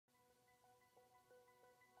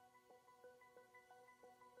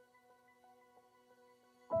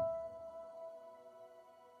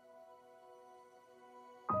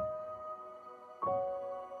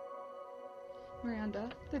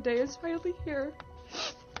Miranda. The day is finally here.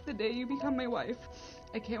 The day you become my wife.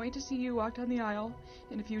 I can't wait to see you walk down the aisle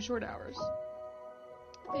in a few short hours.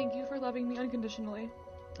 Thank you for loving me unconditionally.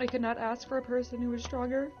 I could not ask for a person who is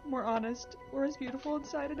stronger, more honest, or as beautiful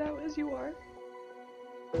inside and out as you are.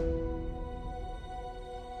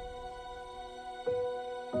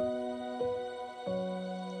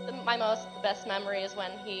 The best memory is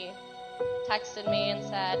when he texted me and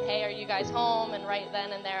said, "Hey, are you guys home?" And right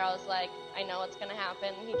then and there I was like, I know what's going to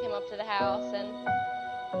happen. He came up to the house and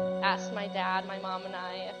asked my dad, my mom, and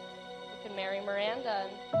I if we could marry Miranda.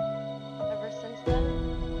 And ever since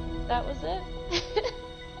then, that was it.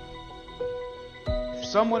 If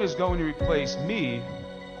someone is going to replace me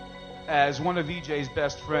as one of EJ's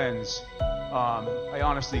best friends, I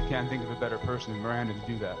honestly can't think of a better person than Miranda to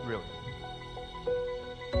do that, really.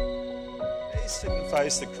 Today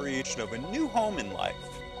signifies the creation of a new home in life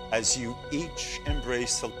as you each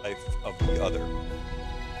embrace the life of the other.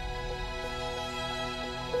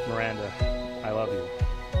 Miranda, I love you.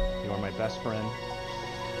 You are my best friend.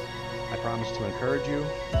 I promise to encourage you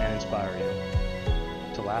and inspire you,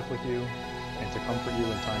 to laugh with you, and to comfort you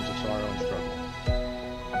in times of sorrow and struggle.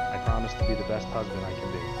 I promise to be the best husband I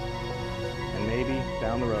can be, and maybe,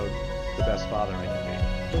 down the road, the best father I can be.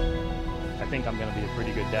 I think I'm going to be a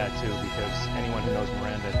pretty good dad, too, because anyone who knows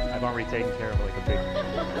Miranda, I've already taken care of like a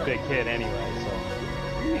big kid anyway, so.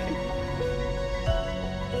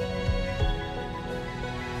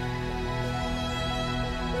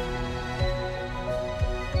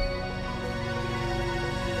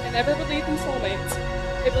 I never believed in soulmates.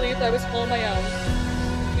 I believed I was full of my own.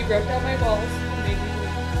 You broke down my walls and made me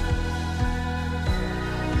weak.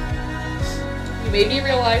 You made me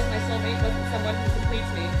realize my soulmate wasn't someone who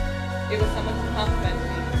completes me. It was someone who compliments me.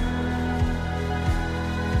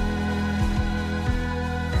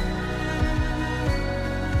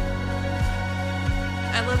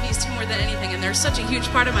 I love these two more than anything, and they're such a huge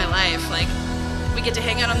part of my life. Like, we get to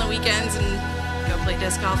hang out on the weekends and go play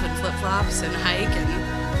disc golf and flip-flops and hike,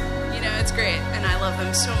 and, you know, it's great. And I love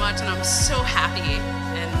them so much, and I'm so happy,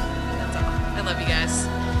 and that's all. I love you guys.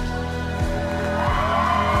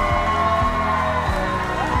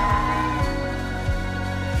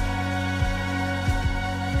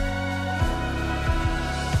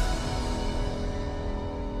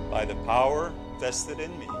 By the power vested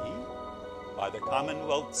in me by the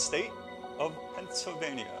Commonwealth State of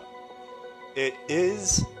Pennsylvania, it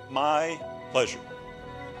is my pleasure,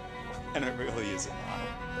 and it really is an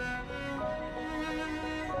honor.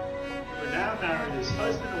 We're now married as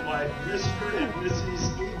husband and wife, Mr. and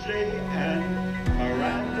Mrs. E.J. and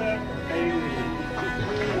Miranda Bailey.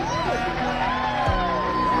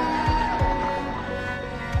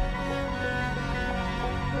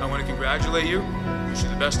 I want to congratulate you, wish you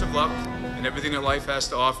the best of luck in everything that life has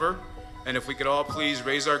to offer, and if we could all please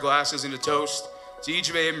raise our glasses in a toast to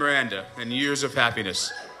EJ and Miranda and years of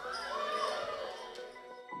happiness.